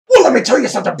let me tell you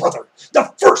something, brother.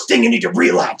 The first thing you need to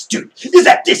realize, dude, is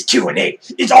that this Q&A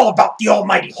is all about the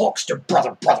almighty Hulkster,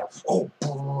 brother. Oh,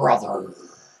 brother.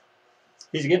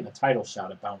 He's getting a title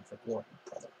shot at Bound for Glory,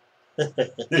 brother.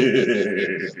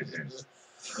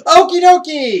 Okie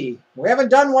dokie! We haven't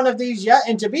done one of these yet,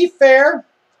 and to be fair,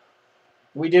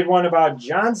 we did one about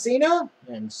John Cena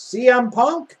and CM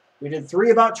Punk. We did 3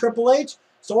 about Triple H.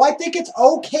 So I think it's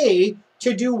okay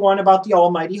to do one about the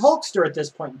almighty Hulkster at this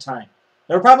point in time.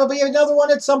 There'll probably be another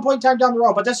one at some point in time down the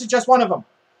road, but this is just one of them.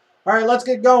 All right, let's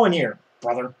get going here,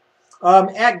 brother.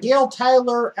 At Gail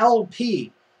Tyler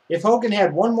LP, if Hogan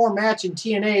had one more match in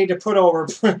TNA to put over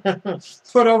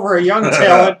put over a young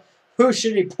talent, who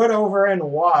should he put over and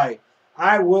why?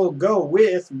 I will go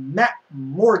with Matt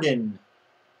Morgan.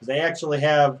 They actually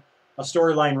have a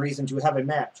storyline reason to have a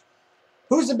match.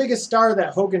 Who's the biggest star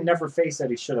that Hogan never faced that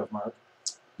he should have, Mark?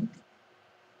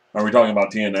 Are we talking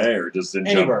about TNA or just in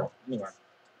general? Anywhere.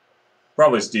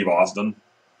 Probably Steve Austin.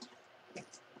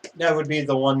 That would be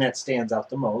the one that stands out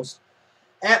the most.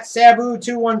 At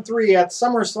Sabu213, at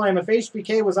SummerSlam, if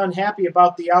HBK was unhappy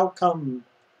about the outcome,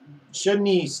 shouldn't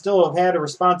he still have had a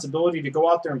responsibility to go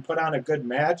out there and put on a good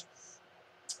match?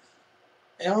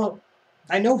 You know,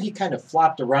 I know he kind of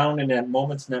flopped around in that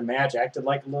moments in that match, acted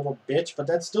like a little bitch, but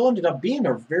that still ended up being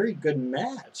a very good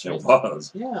match. It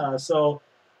was. Yeah, so,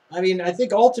 I mean, I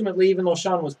think ultimately, even though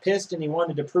Shawn was pissed and he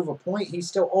wanted to prove a point, he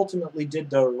still ultimately did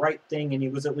the right thing, and he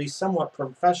was at least somewhat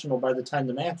professional by the time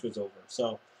the match was over.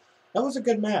 So, that was a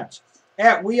good match.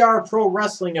 At We Are Pro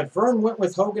Wrestling, if Vern went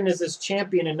with Hogan as his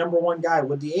champion and #1 guy,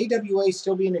 would the AWA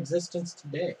still be in existence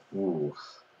today? Ooh.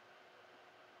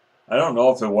 I don't know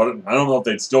if it would. I don't know if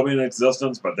they'd still be in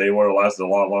existence, but they would have lasted a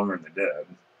lot longer than they did.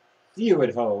 You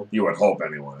would hope. You would hope,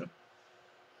 anyway.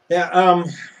 Yeah, I'm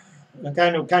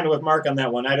kind of with Mark on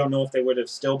that one. I don't know if they would have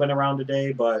still been around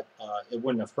today, but it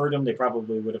wouldn't have hurt them. They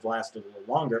probably would have lasted a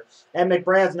little longer. At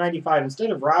McBrad's 95, instead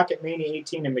of Rock at Mania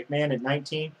 18 and McMahon at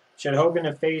 19, should Hogan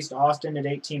have faced Austin at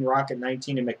 18, Rock at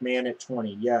 19, and McMahon at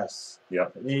 20? Yes.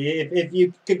 Yep. If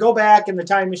you could go back in the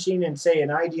time machine and say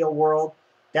an ideal world,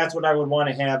 that's what I would want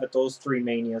to have at those 3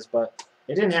 Manias, but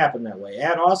it didn't happen that way.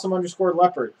 At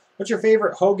Awesome_Leopard, what's your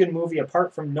favorite Hogan movie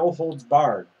apart from No Holds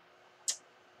Barred?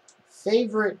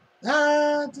 Favorite?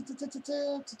 We'll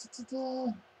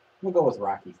go with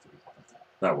Rocky 3. How about that?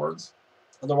 That works.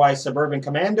 Otherwise, Suburban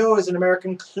Commando is an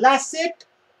American classic.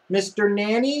 Mr.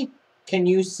 Nanny, can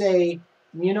you say,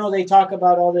 you know, they talk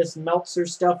about all this Meltzer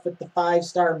stuff at the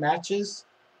 5-star matches?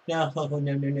 No.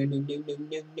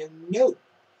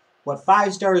 What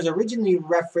 5 stars originally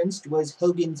referenced was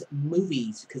Hogan's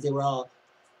movies, because they were all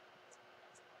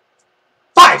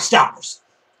 5 stars!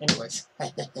 Anyways.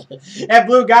 At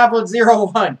Blue Goblin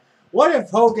 01, what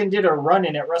if Hogan did a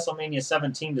run-in at WrestleMania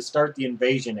 17 to start the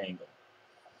invasion angle?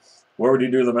 Where would he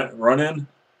do the run-in?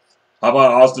 How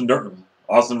about Austin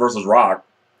versus Rock?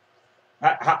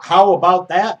 How about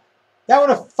that? That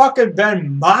would have fucking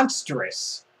been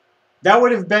monstrous. That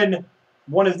would have been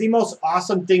one of the most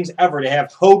awesome things ever to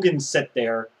have Hogan sit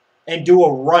there and do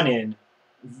a run-in.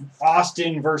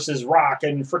 Austin versus Rock,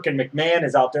 and freaking McMahon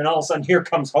is out there, and all of a sudden here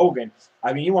comes Hogan.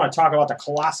 I mean, you want to talk about the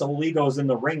colossal egos in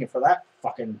the ring for that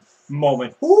fucking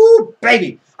moment. Ooh,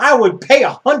 baby! I would pay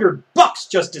 $100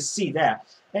 just to see that.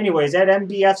 Anyways, at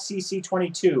MBFCC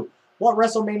 22, what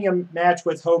WrestleMania match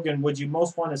with Hogan would you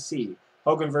most want to see?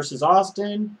 Hogan versus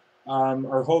Austin,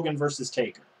 or Hogan versus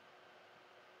Taker?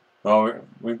 Well,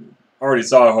 we already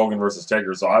saw Hogan versus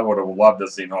Taker, so I would have loved to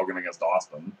see Hogan against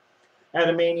Austin. At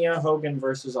a Mania, Hogan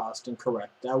versus Austin,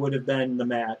 correct. That would have been the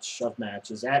match of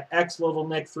matches. At X Little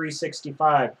Nick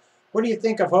 365, what do you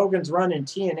think of Hogan's run in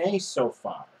TNA so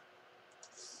far?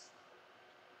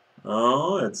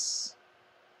 Oh, it's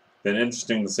been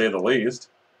interesting to say the least.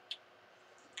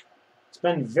 It's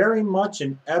been very much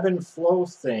an ebb and flow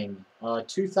thing.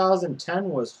 2010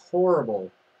 was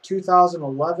horrible.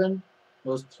 2011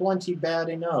 was plenty bad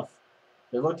enough.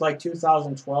 It looked like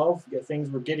 2012, things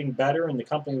were getting better, and the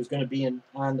company was going to be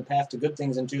on the path to good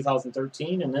things in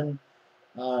 2013, and then,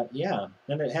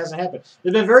 then it hasn't happened.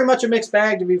 It's been very much a mixed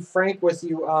bag, to be frank with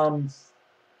you.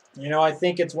 You know, I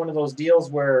think it's one of those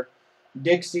deals where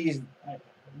Dixie's,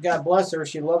 God bless her,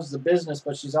 she loves the business,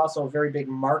 but she's also a very big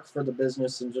mark for the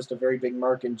business and just a very big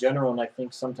mark in general, and I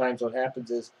think sometimes what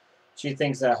happens is she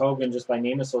thinks that Hogan, just by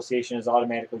name association, is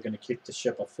automatically going to keep the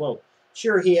ship afloat.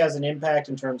 Sure, he has an impact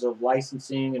in terms of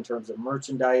licensing, in terms of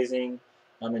merchandising,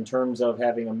 in terms of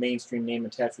having a mainstream name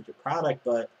attached with your product,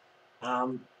 but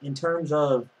in terms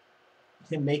of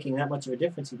him making that much of a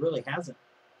difference, he really hasn't.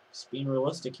 Just being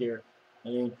realistic here. I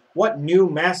mean, what new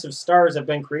massive stars have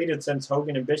been created since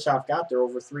Hogan and Bischoff got there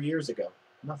over 3 years ago?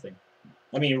 Nothing.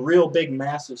 I mean, real big,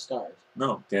 massive stars.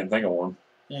 No, can't think of one.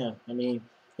 Yeah, I mean,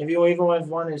 if you even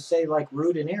want to say like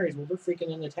Rude and Aries, well, they're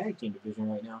freaking in the tag team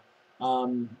division right now.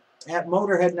 At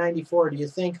Motorhead 94, do you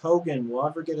think Hogan will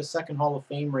ever get a second Hall of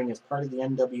Fame ring as part of the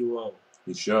NWO?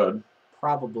 He should.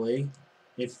 Probably.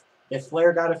 If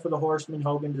Flair got it for the Horsemen,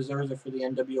 Hogan deserves it for the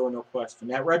NWO, no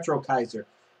question. At Retro Kaiser,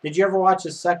 did you ever watch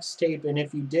a sex tape? And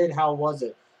if you did, how was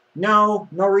it? No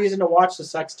reason to watch the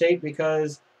sex tape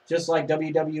because just like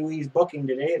WWE's booking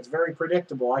today, it's very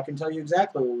predictable. I can tell you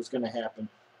exactly what was going to happen.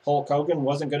 Hulk Hogan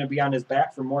wasn't going to be on his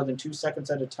back for more than 2 seconds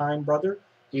at a time, brother.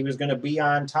 He was going to be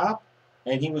on top,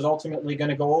 and he was ultimately going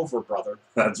to go over, brother.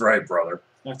 That's right, brother.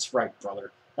 That's right,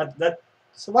 brother.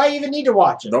 So why even need to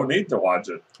watch it? Don't need to watch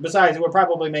it. Besides, it would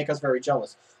probably make us very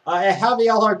jealous.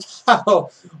 Javier Hurtado,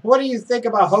 what do you think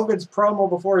about Hogan's promo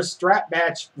before his strap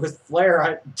match with Flair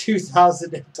at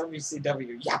 2000 at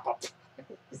WCW? Yappa.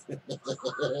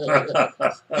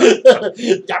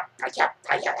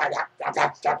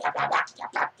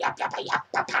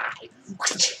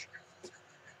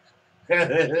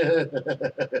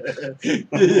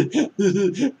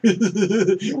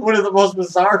 One of the most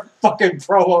bizarre fucking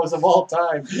promos of all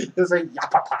time. It's like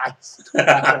yappa pies.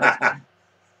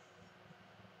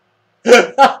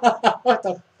 What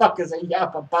the fuck is a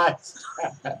yappa pies?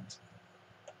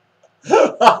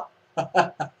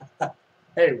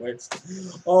 Anyways,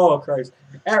 oh Christ!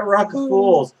 At Rock of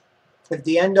Fools, if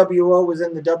the NWO was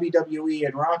in the WWE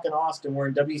and Rock and Austin were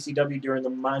in WCW during the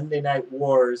Monday Night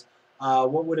Wars,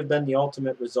 what would have been the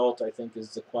ultimate result? I think is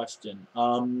the question.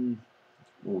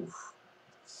 Oof.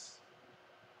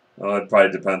 Well, it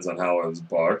probably depends on how it was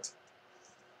booked.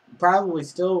 Probably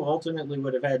still ultimately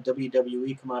would have had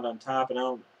WWE come out on top, and I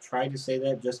don't try to say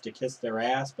that just to kiss their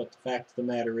ass, but the fact of the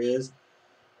matter is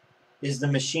the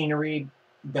machinery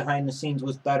behind the scenes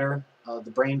was better.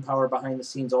 The brain power behind the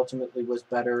scenes ultimately was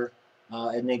better,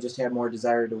 and they just had more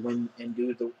desire to win and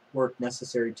do the work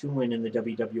necessary to win in the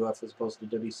WWF as opposed to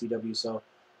WCW. So,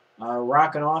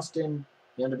 Rock and Austin,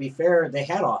 to be fair, they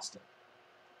had Austin.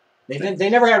 They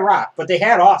never had Rock, but they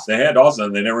had Austin. They had Austin,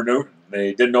 and they never knew.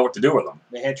 They didn't know what to do with them.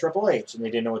 They had Triple H, and they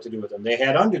didn't know what to do with him. They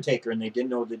had Undertaker, and they didn't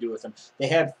know what to do with him. They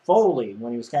had Foley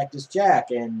when he was Cactus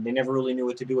Jack, and they never really knew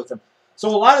what to do with him. So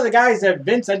a lot of the guys that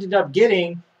Vince ended up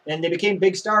getting, and they became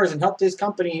big stars and helped his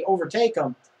company overtake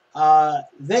them,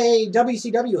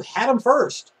 WCW had them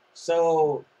first.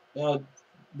 So the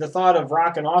thought of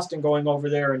Rock and Austin going over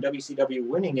there and WCW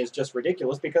winning is just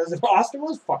ridiculous because Austin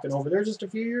was fucking over there just a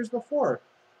few years before.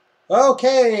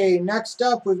 Okay, next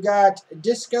up we've got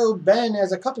Disco Ben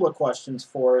has a couple of questions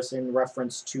for us in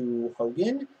reference to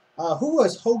Hogan. Who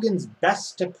was Hogan's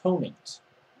best opponent?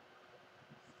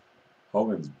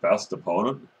 Hogan's best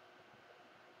opponent?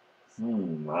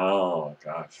 Oh,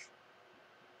 gosh.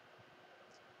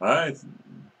 I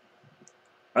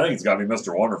think it's got to be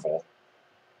Mr. Wonderful.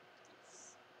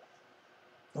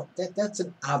 Well, that's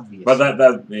an obvious.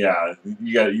 But yeah,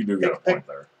 you do get a point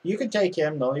there. You can take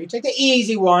him though. You take the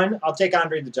easy one. I'll take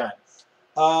Andre the Giant.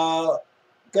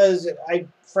 Because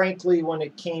frankly, when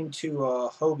it came to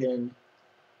Hogan,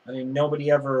 I mean, nobody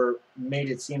ever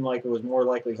made it seem like it was more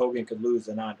likely Hogan could lose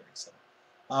than Andre. So,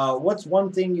 what's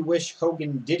one thing you wish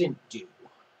Hogan didn't do?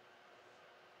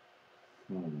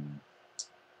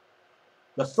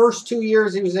 The first 2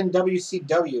 years he was in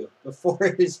WCW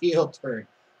before his heel turn.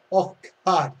 Oh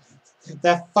God,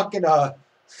 that fucking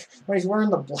when he's wearing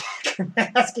the black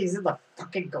mask, he's in the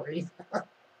fucking green.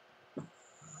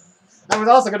 I was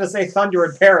also going to say Thunder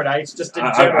in Paradise, just in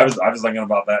general. I was thinking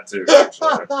about that too.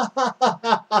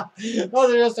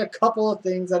 Those are just a couple of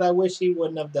things that I wish he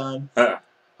wouldn't have done. How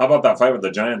about that fight with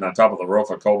the Giant on top of the roof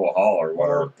of Cobo Hall or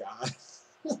whatever? Oh God.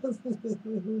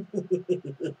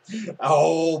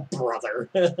 Oh, brother.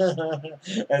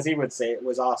 As he would say, it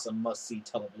was awesome. Must-see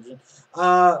television.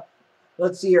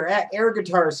 Let's see here. At Air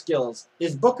Guitar Skills.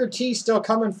 Is Booker T still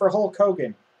coming for Hulk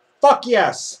Hogan? Fuck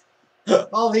yes.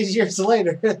 All these years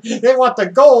later. They want the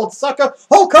gold, sucker.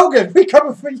 Hulk Hogan, we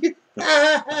coming for you.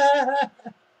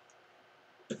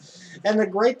 And the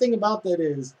great thing about that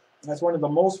is, that's one of the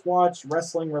most watched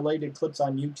wrestling-related clips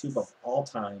on YouTube of all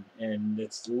time. And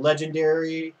it's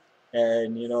legendary.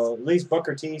 And, at least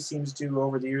Booker T seems to,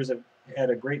 over the years, have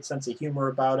had a great sense of humor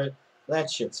about it.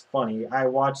 That shit's funny. I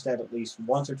watch that at least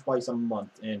once or twice a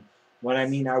month. And when I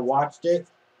mean I watched it,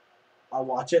 I'll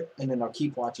watch it, and then I'll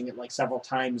keep watching it like several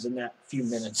times in that few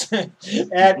minutes. And,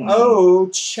 oh,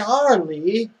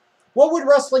 Charlie, what would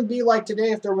wrestling be like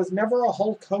today if there was never a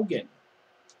Hulk Hogan?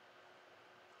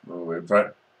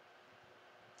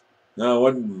 No,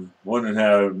 it wouldn't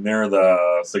have near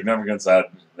the significance that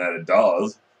it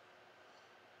does.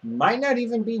 might not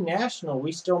even be national.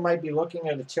 We still might be looking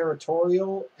at a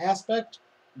territorial aspect.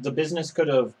 The business could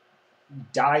have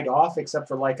died off except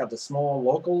for like at the small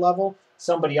local level.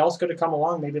 Somebody else could have come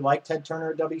along, maybe like Ted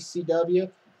Turner at WCW,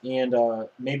 and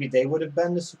maybe they would have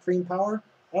been the supreme power.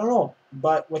 I don't know.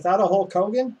 But without a Hulk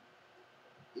Hogan,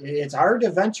 it's hard to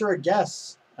venture a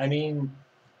guess. I mean,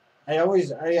 I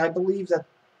believe that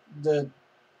the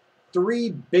three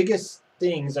biggest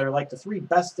things are like the three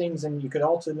best things, and you could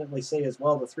ultimately say as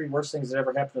well the three worst things that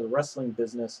ever happened to the wrestling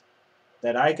business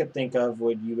that I could think of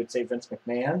you would say Vince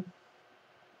McMahon.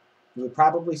 You would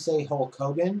probably say Hulk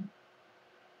Hogan.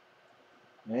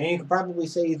 And you could probably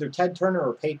say either Ted Turner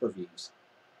or pay-per-views.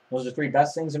 Those are the three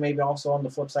best things, and maybe also on the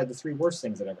flip side, the three worst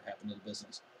things that ever happened to the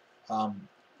business.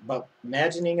 But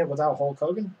imagining it without Hulk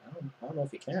Hogan, I don't know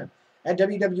if you can. At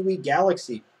WWE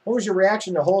Galaxy, what was your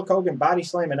reaction to Hulk Hogan body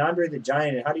slamming Andre the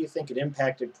Giant, and how do you think it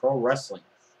impacted pro wrestling?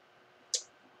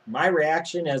 My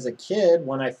reaction as a kid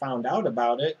when I found out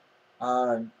about it,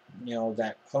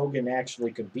 that Hogan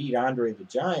actually could beat Andre the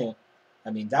Giant, I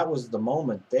mean, that was the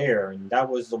moment there, and that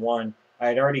was the one. I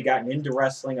had already gotten into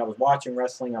wrestling. I was watching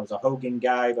wrestling. I was a Hogan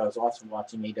guy, but I was also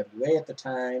watching AWA at the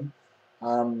time.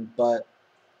 But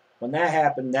when that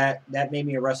happened, that made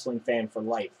me a wrestling fan for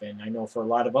life. And I know for a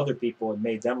lot of other people, it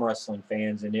made them wrestling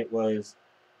fans. And it was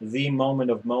the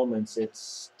moment of moments. It's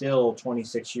still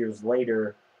 26 years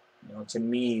later, to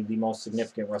me, the most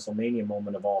significant WrestleMania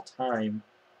moment of all time.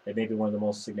 It may be one of the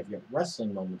most significant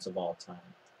wrestling moments of all time.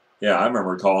 Yeah, I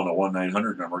remember calling a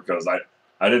 1-900 number because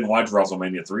I didn't watch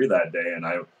WrestleMania 3 that day, and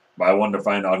I wanted to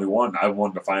find out who won. I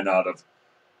wanted to find out if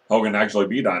Hogan actually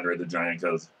beat Andre the Giant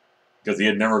because he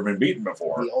had never been beaten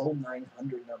before. The old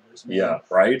 900 numbers, man. Yeah,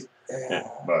 right? Yeah,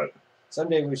 but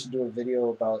someday we should do a video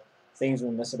about things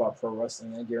we miss about pro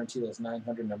wrestling. I guarantee those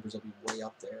 900 numbers will be way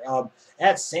up there.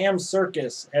 At Sam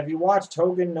Circus, have you watched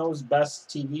Hogan Knows Best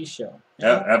TV show?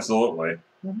 Yeah, absolutely.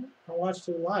 I watched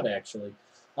it a lot, actually.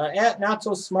 At Not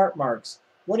So Smart Marks,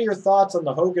 what are your thoughts on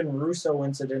the Hogan-Russo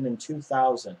incident in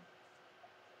 2000?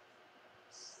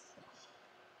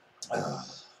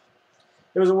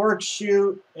 It was a work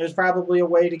shoot. It was probably a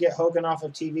way to get Hogan off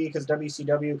of TV because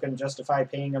WCW couldn't justify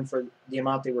paying him for the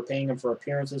amount they were paying him for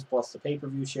appearances plus the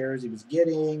pay-per-view shares he was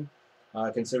getting,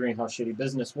 considering how shitty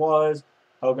business was.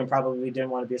 Hogan probably didn't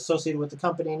want to be associated with the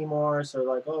company anymore, so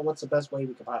like, oh, what's the best way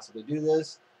we could possibly do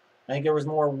this? I think there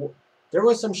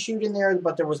was some shoot in there,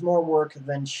 but there was more work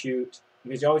than shoot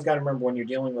because you always got to remember when you're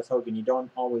dealing with Hogan, you don't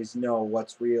always know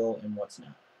what's real and what's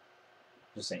not.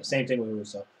 Just saying. Same thing with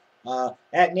Russo.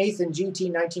 At Nathan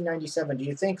GT 1997, do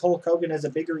you think Hulk Hogan has a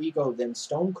bigger ego than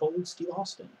Stone Cold Steve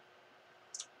Austin?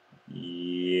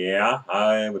 Yeah,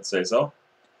 I would say so.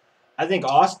 I think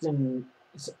Austin's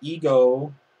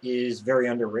ego is very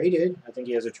underrated. I think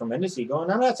he has a tremendous ego,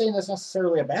 and I'm not saying that's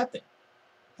necessarily a bad thing.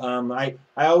 I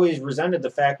always resented the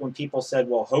fact when people said,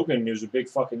 well, Hogan has a big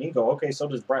fucking ego. Okay, so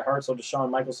does Bret Hart, so does Shawn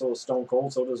Michaels, so does Stone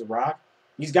Cold, so does The Rock.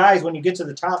 These guys, when you get to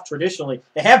the top traditionally,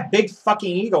 they have big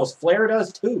fucking egos. Flair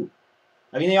does too.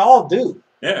 I mean, they all do.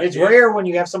 Yeah, it's rare when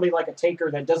you have somebody like a Taker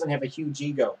that doesn't have a huge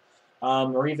ego.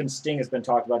 Or even Sting has been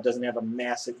talked about, doesn't have a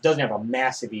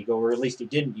massive ego, or at least he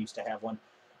didn't used to have one.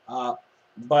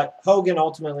 But Hogan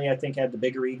ultimately, I think, had the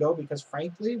bigger ego because,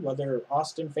 frankly, whether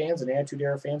Austin fans and Attitude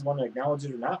Era fans want to acknowledge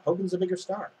it or not, Hogan's a bigger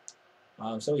star.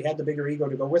 So he had the bigger ego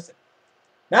to go with it.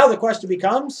 Now the question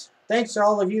becomes, thanks to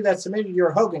all of you that submitted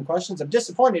your Hogan questions. I'm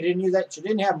disappointed in you that you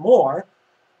didn't have more.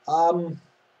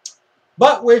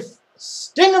 But with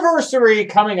Stingiversary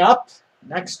coming up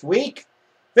next week,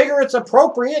 figure it's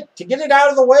appropriate to get it out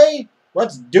of the way.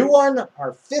 Let's do our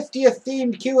 50th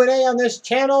themed Q&A on this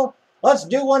channel. Let's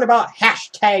do one about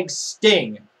hashtag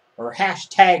Sting or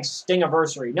hashtag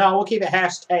Stingiversary. No, we'll keep it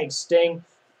hashtag Sting.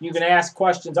 You can ask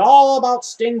questions all about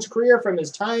Sting's career from his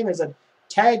time as a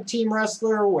tag team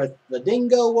wrestler with the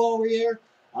Dingo Warrior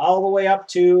all the way up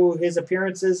to his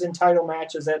appearances in title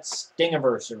matches at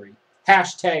Stingiversary.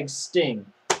 Hashtag Sting,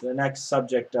 the next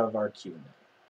subject of our Q&A.